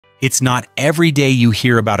It's not every day you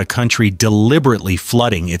hear about a country deliberately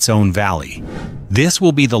flooding its own valley. This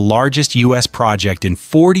will be the largest U.S. project in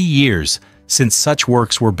 40 years since such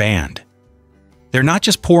works were banned. They're not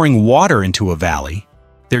just pouring water into a valley,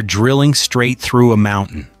 they're drilling straight through a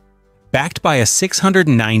mountain. Backed by a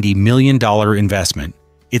 $690 million investment,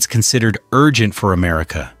 it's considered urgent for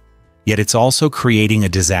America, yet it's also creating a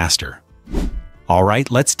disaster. All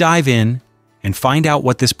right, let's dive in and find out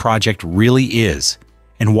what this project really is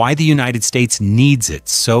and why the United States needs it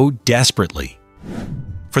so desperately.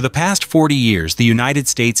 For the past 40 years, the United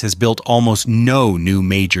States has built almost no new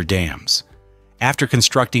major dams. After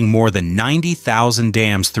constructing more than 90,000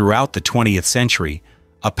 dams throughout the 20th century,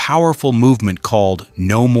 a powerful movement called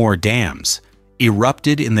No More Dams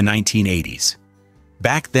erupted in the 1980s.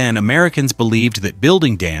 Back then, Americans believed that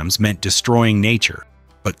building dams meant destroying nature,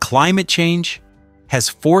 but climate change has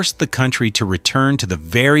forced the country to return to the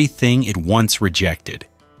very thing it once rejected.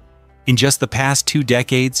 In just the past 2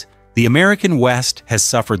 decades, the American West has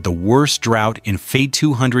suffered the worst drought in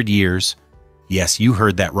 200 years. Yes, you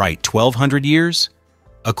heard that right, 1,200 years?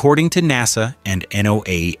 According to NASA and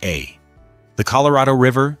NOAA. The Colorado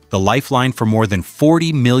River, the lifeline for more than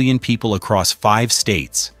 40 million people across 5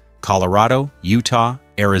 states, Colorado, Utah,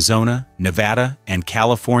 Arizona, Nevada, and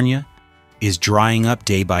California, is drying up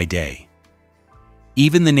day by day.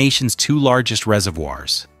 Even the nation's 2 largest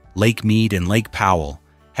reservoirs, Lake Mead and Lake Powell,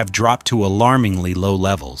 have dropped to alarmingly low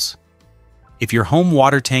levels. If your home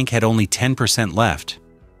water tank had only 10% left,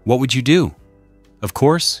 what would you do? Of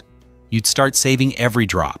course, you'd start saving every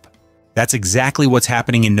drop. That's exactly what's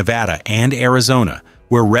happening in Nevada and Arizona,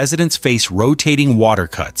 where residents face rotating water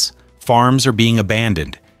cuts, farms are being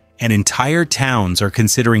abandoned, and entire towns are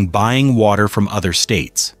considering buying water from other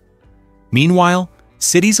states. Meanwhile,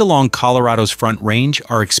 cities along Colorado's Front Range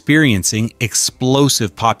are experiencing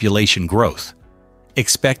explosive population growth,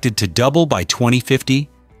 expected to double by 2050,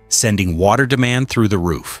 sending water demand through the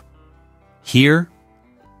roof. Here,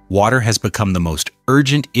 water has become the most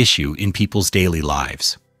urgent issue in people's daily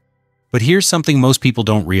lives. But here's something most people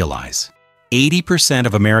don't realize. 80%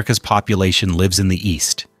 of America's population lives in the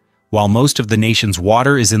East, while most of the nation's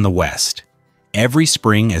water is in the West. Every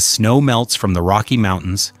spring, as snow melts from the Rocky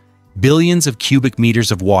Mountains, billions of cubic meters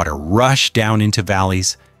of water rush down into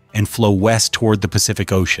valleys and flow west toward the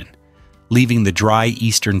Pacific Ocean, leaving the dry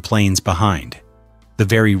eastern plains behind, the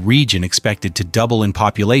very region expected to double in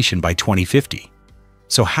population by 2050.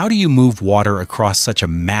 So how do you move water across such a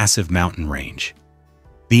massive mountain range?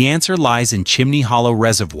 The answer lies in Chimney Hollow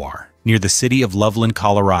Reservoir, near the city of Loveland,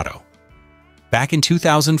 Colorado. Back in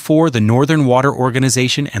 2004, the Northern Water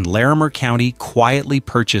Organization and Larimer County quietly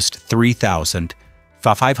purchased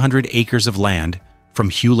 3,500 acres of land from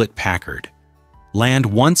Hewlett-Packard, land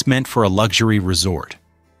once meant for a luxury resort.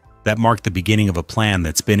 That marked the beginning of a plan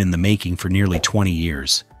that's been in the making for nearly 20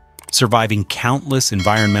 years, surviving countless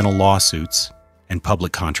environmental lawsuits and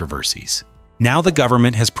public controversies. Now the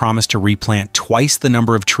government has promised to replant twice the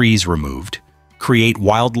number of trees removed, create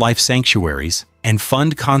wildlife sanctuaries, and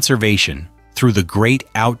fund conservation through the Great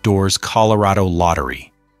Outdoors Colorado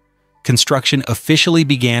Lottery. Construction officially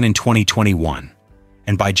began in 2021,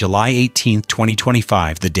 and by July 18,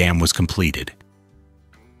 2025, the dam was completed,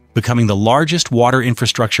 becoming the largest water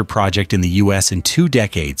infrastructure project in the U.S. in 2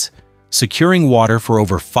 decades, securing water for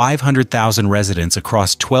over 500,000 residents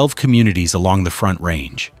across 12 communities along the Front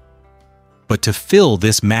Range. But to fill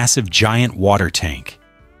this massive giant water tank,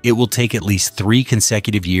 it will take at least 3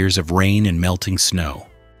 consecutive years of rain and melting snow.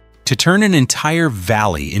 To turn an entire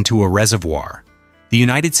valley into a reservoir, the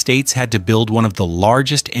United States had to build one of the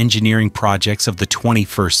largest engineering projects of the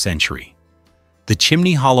 21st century. The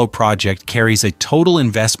Chimney Hollow Project carries a total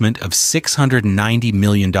investment of $690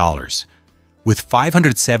 million, with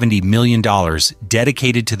 $570 million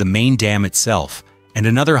dedicated to the main dam itself and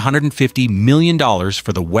another $150 million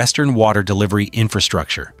for the Western water delivery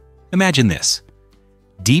infrastructure. Imagine this.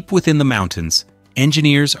 Deep within the mountains,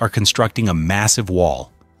 engineers are constructing a massive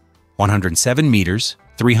wall, 107 meters,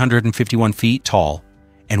 351 feet tall,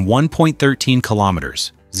 and 1.13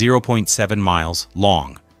 kilometers, 0.7 miles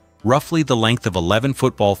long, roughly the length of 11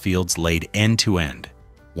 football fields laid end to end.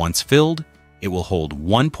 Once filled, it will hold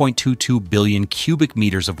 1.22 billion cubic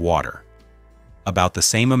meters of water, about the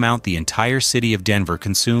same amount the entire city of Denver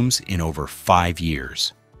consumes in over 5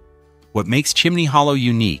 years. What makes Chimney Hollow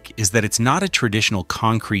unique is that it's not a traditional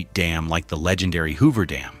concrete dam like the legendary Hoover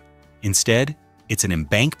Dam. Instead, it's an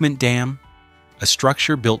embankment dam, a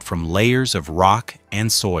structure built from layers of rock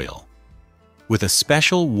and soil, with a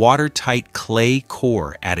special watertight clay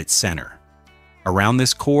core at its center. Around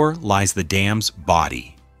this core lies the dam's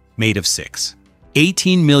body, made of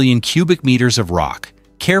 18 million cubic meters of rock,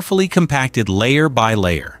 carefully compacted layer by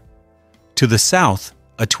layer. To the south,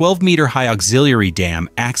 a 12-meter-high auxiliary dam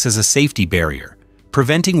acts as a safety barrier,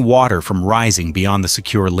 preventing water from rising beyond the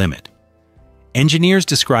secure limit. Engineers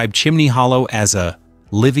describe Chimney Hollow as a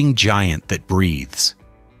living giant that breathes.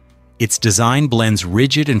 Its design blends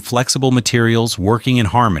rigid and flexible materials working in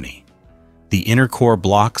harmony. The inner core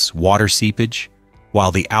blocks water seepage,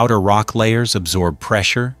 while the outer rock layers absorb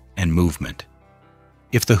pressure and movement.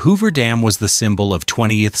 If the Hoover Dam was the symbol of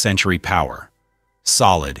 20th century power,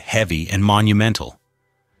 solid, heavy, and monumental,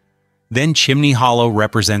 then Chimney Hollow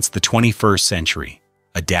represents the 21st century,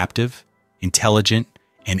 adaptive, intelligent,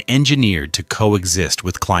 and engineered to coexist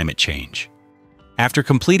with climate change. After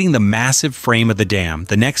completing the massive frame of the dam,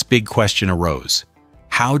 the next big question arose: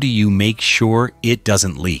 how do you make sure it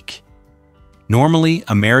doesn't leak? Normally,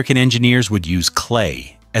 American engineers would use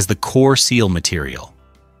clay as the core seal material.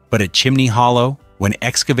 But at Chimney Hollow, when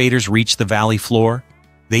excavators reached the valley floor,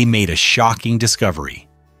 they made a shocking discovery.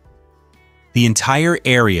 The entire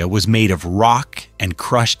area was made of rock and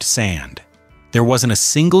crushed sand. There wasn't a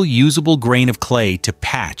single usable grain of clay to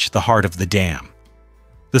patch the heart of the dam.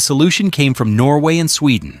 The solution came from Norway and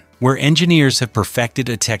Sweden, where engineers have perfected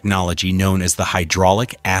a technology known as the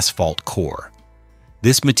hydraulic asphalt core.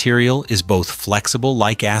 This material is both flexible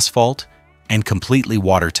like asphalt and completely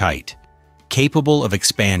watertight, capable of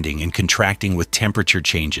expanding and contracting with temperature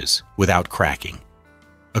changes without cracking.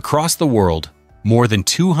 Across the world, more than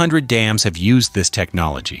 200 dams have used this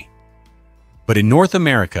technology. But in North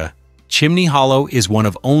America, Chimney Hollow is one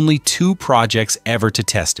of only 2 projects ever to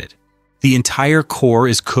test it. The entire core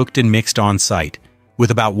is cooked and mixed on-site,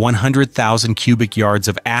 with about 100,000 cubic yards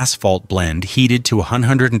of asphalt blend heated to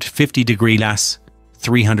 150 degrees,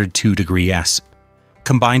 302 degrees,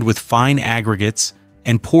 combined with fine aggregates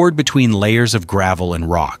and poured between layers of gravel and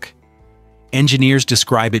rock. Engineers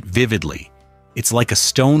describe it vividly. It's like a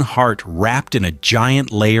stone heart wrapped in a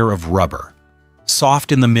giant layer of rubber,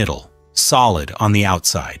 soft in the middle, solid on the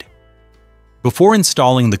outside. Before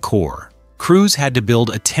installing the core, crews had to build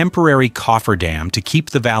a temporary cofferdam to keep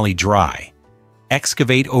the valley dry,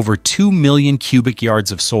 excavate over 2 million cubic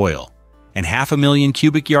yards of soil and 500,000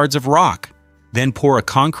 cubic yards of rock, then pour a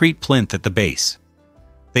concrete plinth at the base.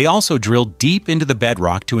 They also drilled deep into the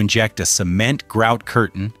bedrock to inject a cement grout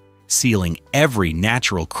curtain, sealing every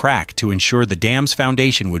natural crack to ensure the dam's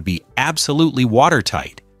foundation would be absolutely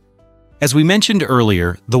watertight. As we mentioned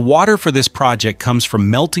earlier, the water for this project comes from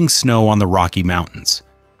melting snow on the Rocky Mountains.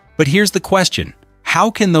 But here's the question: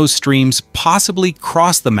 how can those streams possibly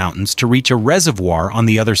cross the mountains to reach a reservoir on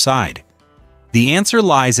the other side? The answer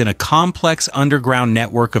lies in a complex underground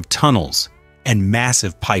network of tunnels and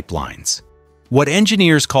massive pipelines, what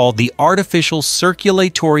engineers call the artificial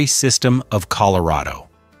circulatory system of Colorado.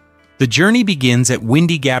 The journey begins at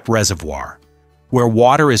Windy Gap Reservoir, where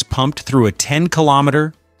water is pumped through a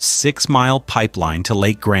 10-kilometer, 6-mile pipeline to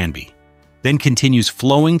Lake Granby, then continues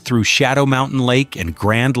flowing through Shadow Mountain Lake and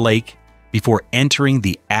Grand Lake before entering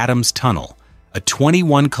the Adams Tunnel, a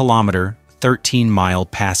 21-kilometer, 13-mile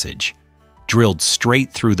passage, drilled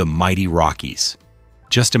straight through the mighty Rockies.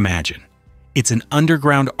 Just imagine, it's an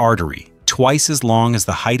underground artery twice as long as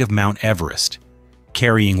the height of Mount Everest,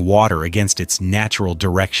 carrying water against its natural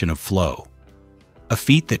direction of flow, a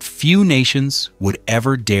feat that few nations would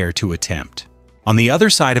ever dare to attempt. On the other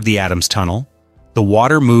side of the Adams Tunnel, the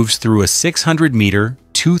water moves through a 600-meter,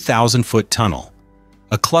 2,000-foot tunnel,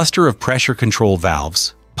 a cluster of pressure control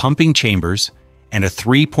valves, pumping chambers, and a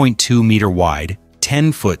 3.2-meter-wide,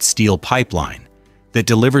 10-foot steel pipeline that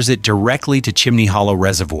delivers it directly to Chimney Hollow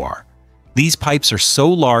Reservoir. These pipes are so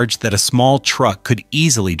large that a small truck could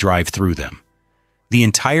easily drive through them. The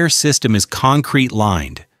entire system is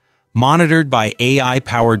concrete-lined, monitored by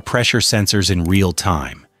AI-powered pressure sensors in real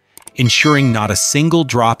time, ensuring not a single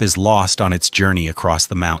drop is lost on its journey across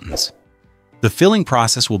the mountains. The filling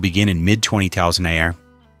process will begin in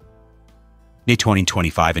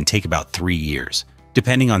mid-2025 and take about 3 years,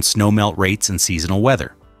 depending on snowmelt rates and seasonal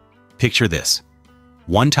weather. Picture this: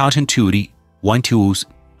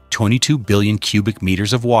 22 billion cubic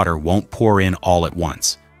meters of water won't pour in all at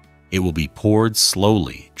once. It will be poured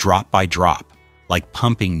slowly, drop by drop, like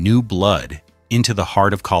pumping new blood into the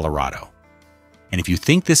heart of Colorado. And if you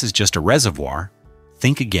think this is just a reservoir,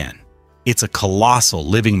 think again. It's a colossal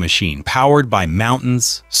living machine powered by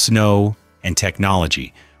mountains, snow, and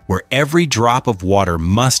technology, where every drop of water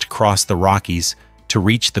must cross the Rockies to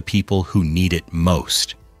reach the people who need it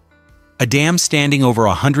most. A dam standing over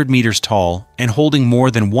 100 meters tall and holding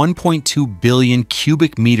more than 1.2 billion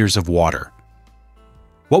cubic meters of water.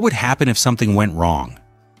 What would happen if something went wrong?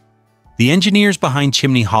 The engineers behind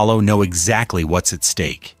Chimney Hollow know exactly what's at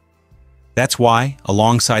stake. That's why,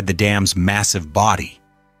 alongside the dam's massive body,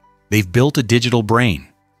 they've built a digital brain,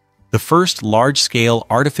 the first large-scale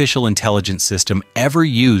artificial intelligence system ever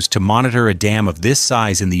used to monitor a dam of this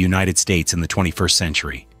size in the United States in the 21st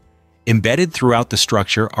century. Embedded throughout the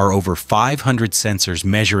structure are over 500 sensors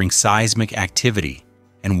measuring seismic activity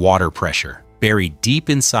and water pressure, buried deep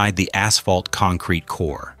inside the asphalt concrete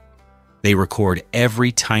core. They record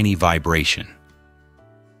every tiny vibration,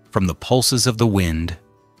 from the pulses of the wind,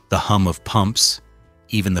 the hum of pumps,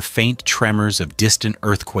 even the faint tremors of distant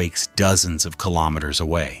earthquakes dozens of kilometers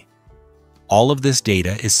away. All of this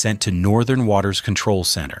data is sent to Northern Water's Control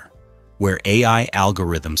Center, where AI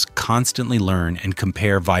algorithms constantly learn and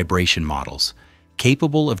compare vibration models,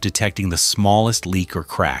 capable of detecting the smallest leak or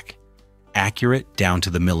crack, accurate down to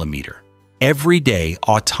the millimeter. Every day,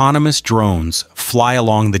 autonomous drones fly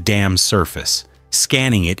along the dam's surface,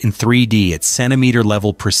 scanning it in 3D at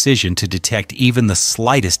centimeter-level precision to detect even the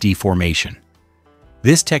slightest deformation.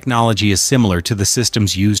 This technology is similar to the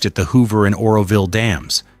systems used at the Hoover and Oroville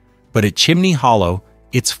dams, but at Chimney Hollow,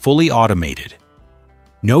 it's fully automated.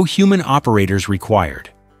 No human operators required.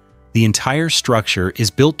 The entire structure is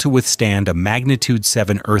built to withstand a magnitude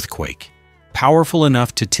 7 earthquake, powerful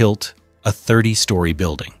enough to tilt a 30-story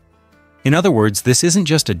building. In other words, this isn't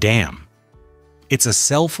just a dam. It's a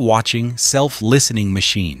self-watching, self-listening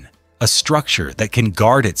machine, a structure that can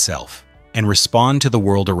guard itself and respond to the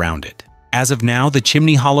world around it. As of now, the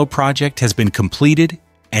Chimney Hollow Project has been completed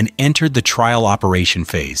and entered the trial operation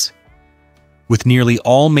phase. With nearly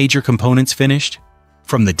all major components finished,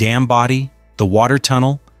 from the dam body, the water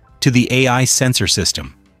tunnel, to the AI sensor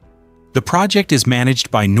system. The project is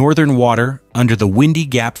managed by Northern Water under the Windy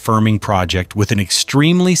Gap Firming Project with an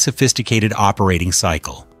extremely sophisticated operating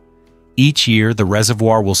cycle. Each year, the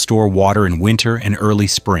reservoir will store water in winter and early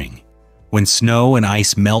spring, when snow and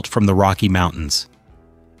ice melt from the Rocky Mountains,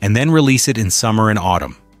 and then release it in summer and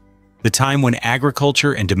autumn, the time when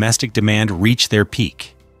agriculture and domestic demand reach their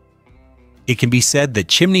peak. It can be said that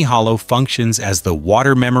Chimney Hollow functions as the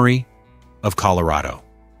water memory of Colorado,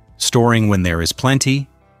 storing when there is plenty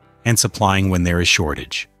and supplying when there is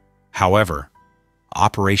shortage. However,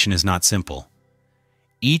 operation is not simple.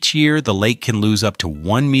 Each year, the lake can lose up to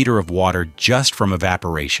 1 meter of water just from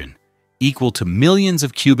evaporation, equal to millions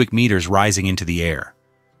of cubic meters rising into the air,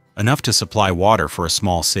 enough to supply water for a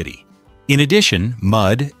small city. In addition,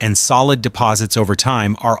 mud and solid deposits over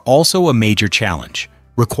time are also a major challenge,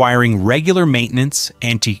 requiring regular maintenance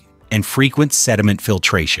and frequent sediment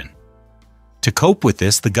filtration. To cope with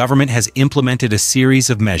this, the government has implemented a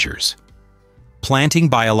series of measures. Planting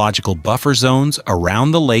biological buffer zones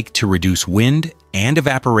around the lake to reduce wind and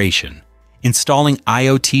evaporation, installing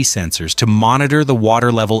IoT sensors to monitor the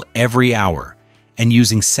water level every hour, and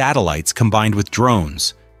using satellites combined with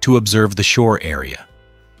drones to observe the shore area.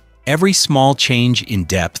 Every small change in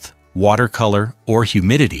depth, water color, or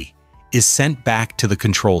humidity is sent back to the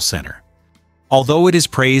control center. Although it is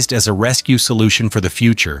praised as a rescue solution for the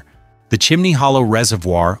future, the Chimney Hollow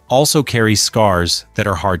Reservoir also carries scars that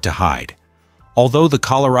are hard to hide. Although the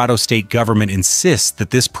Colorado state government insists that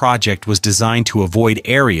this project was designed to avoid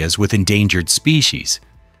areas with endangered species,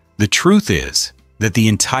 the truth is that the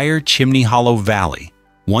entire Chimney Hollow Valley,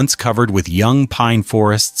 once covered with young pine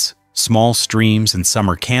forests, small streams, and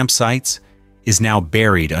summer campsites, is now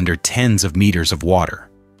buried under tens of meters of water.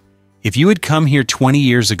 If you had come here 20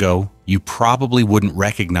 years ago, you probably wouldn't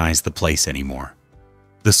recognize the place anymore.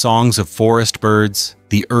 The songs of forest birds,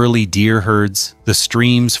 the early deer herds, the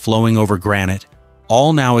streams flowing over granite,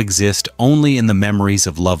 all now exist only in the memories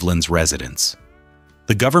of Loveland's residents.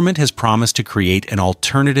 The government has promised to create an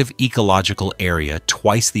alternative ecological area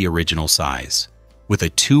twice the original size, with a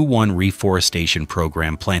 2-1 reforestation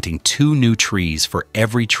program planting 2 new trees for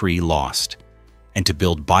every tree lost, and to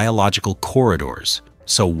build biological corridors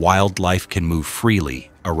so wildlife can move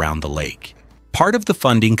freely around the lake. Part of the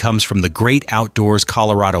funding comes from the Great Outdoors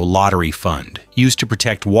Colorado Lottery Fund, used to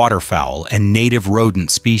protect waterfowl and native rodent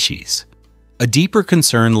species. A deeper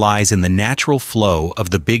concern lies in the natural flow of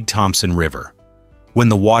the Big Thompson River. When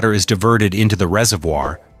the water is diverted into the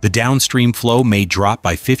reservoir, the downstream flow may drop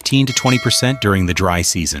by 15 to 20% during the dry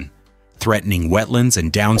season, threatening wetlands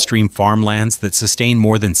and downstream farmlands that sustain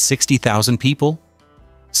more than 60,000 people.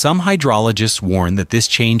 Some hydrologists warn that this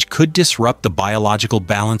change could disrupt the biological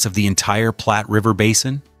balance of the entire Platte River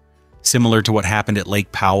Basin, similar to what happened at Lake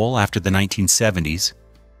Powell after the 1970s.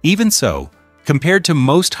 Even so, compared to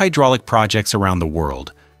most hydraulic projects around the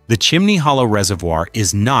world, the Chimney Hollow Reservoir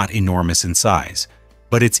is not enormous in size,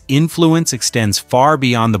 but its influence extends far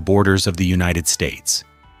beyond the borders of the United States.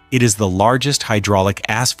 It is the largest hydraulic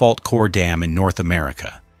asphalt core dam in North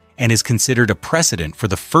America, and is considered a precedent for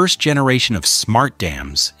the first generation of smart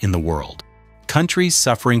dams in the world. Countries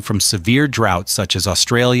suffering from severe droughts such as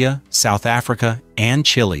Australia, South Africa, and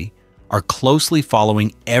Chile are closely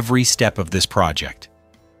following every step of this project.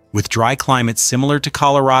 With dry climates similar to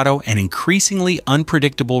Colorado and increasingly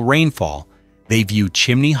unpredictable rainfall, they view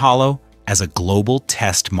Chimney Hollow as a global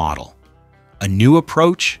test model, a new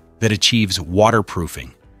approach that achieves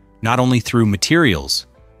waterproofing, not only through materials,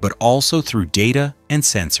 but also through data and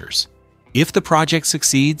sensors. If the project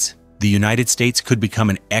succeeds, the United States could become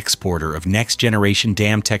an exporter of next-generation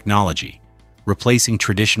dam technology, replacing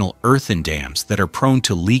traditional earthen dams that are prone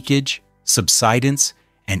to leakage, subsidence,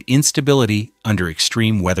 and instability under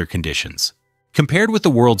extreme weather conditions. Compared with the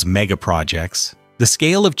world's mega projects, the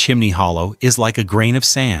scale of Chimney Hollow is like a grain of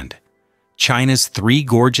sand. China's Three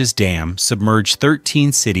Gorges Dam submerged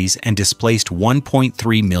 13 cities and displaced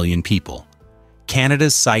 1.3 million people.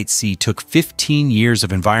 Canada's Site C took 15 years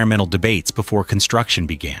of environmental debates before construction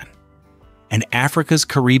began. And Africa's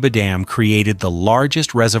Kariba Dam created the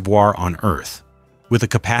largest reservoir on Earth, with a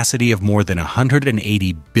capacity of more than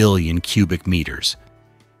 180 billion cubic meters.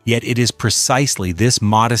 Yet it is precisely this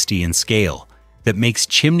modesty and scale that makes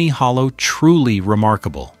Chimney Hollow truly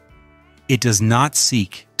remarkable. It does not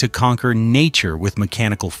seek to conquer nature with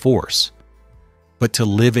mechanical force, but to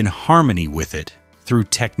live in harmony with it through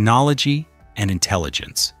technology and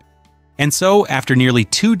intelligence. And so, after nearly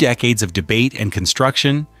 2 decades of debate and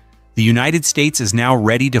construction, the United States is now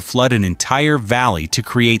ready to flood an entire valley to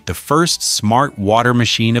create the first smart water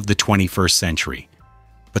machine of the 21st century.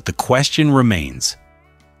 But the question remains,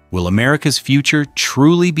 will America's future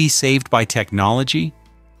truly be saved by technology?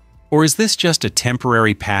 Or is this just a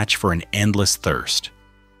temporary patch for an endless thirst?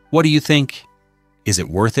 What do you think? Is it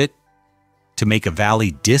worth it? To make a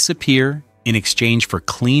valley disappear in exchange for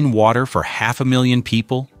clean water for 500,000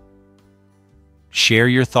 people? Share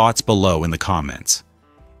your thoughts below in the comments.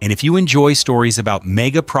 And if you enjoy stories about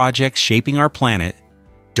mega projects shaping our planet,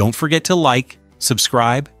 don't forget to like,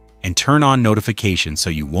 subscribe, and turn on notifications so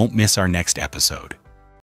you won't miss our next episode.